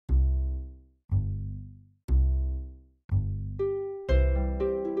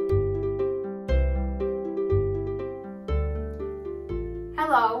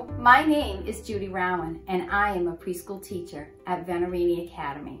Hello, my name is Judy Rawan, and I am a preschool teacher at Venerini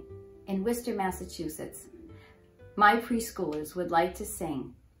Academy in Worcester, Massachusetts. My preschoolers would like to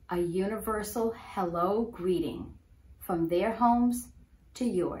sing a universal hello greeting from their homes to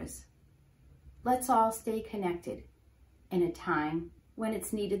yours. Let's all stay connected in a time when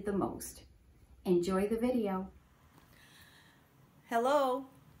it's needed the most. Enjoy the video. Hello,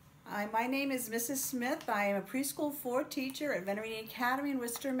 my name is Mrs. Smith. I am a preschool 4 teacher at Venerini Academy in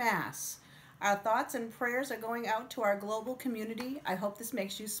Worcester, Mass. Our thoughts and prayers are going out to our global community. I hope this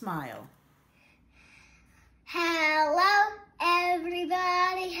makes you smile. Hello,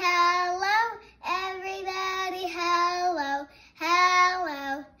 everybody. Hello, everybody. Hello,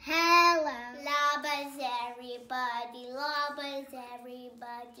 hello, hello. Labas, everybody. Labas,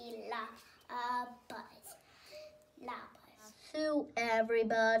 everybody. Labas, labas. Yasu,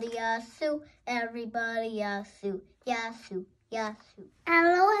 everybody. Yasu, everybody. Yasu, yasu, yasu.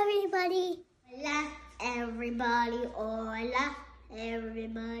 Hello, everybody. Hola, everybody. Hola,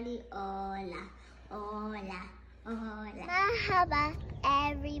 everybody. Hola. Hola, hola. Mahaba,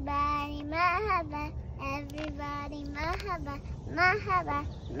 everybody. Mahaba, everybody. Mahaba, mahaba,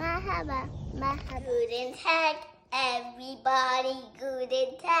 mahaba, mahaba. Guten Tag, everybody.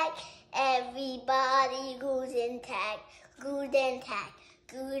 Guten Tag, everybody. Guten Tag, Guten Tag,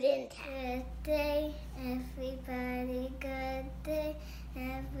 Guten Tag. Good day, everybody. Good day,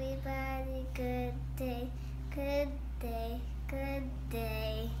 everybody. Good day, good day, good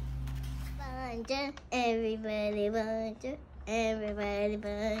day. Bonjour, everybody, bonjour, everybody,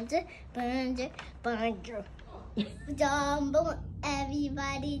 bonjour, bonjour, bonjour. Jumbo,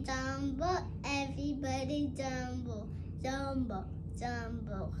 everybody, jumbo, everybody, jumbo, jumbo,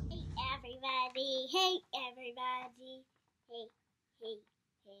 jumbo. Hey, everybody, hey, everybody, hey, hey,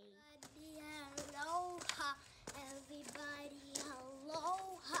 hey. Aloha, everybody,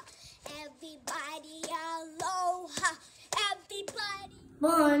 aloha, everybody, aloha, everybody.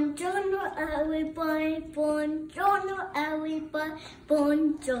 Buongiorno everybody, buongiorno everybody,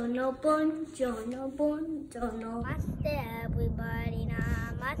 buongiorno, buongiorno, buongiorno. Namaste everybody,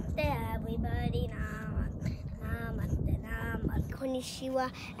 namaste everybody, namaste, namaste. Konnichiwa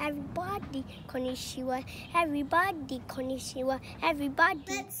everybody, konnichiwa everybody, konnichiwa everybody.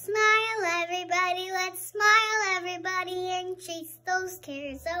 Let's smile everybody, let's smile everybody and chase those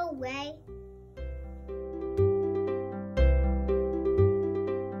cares away.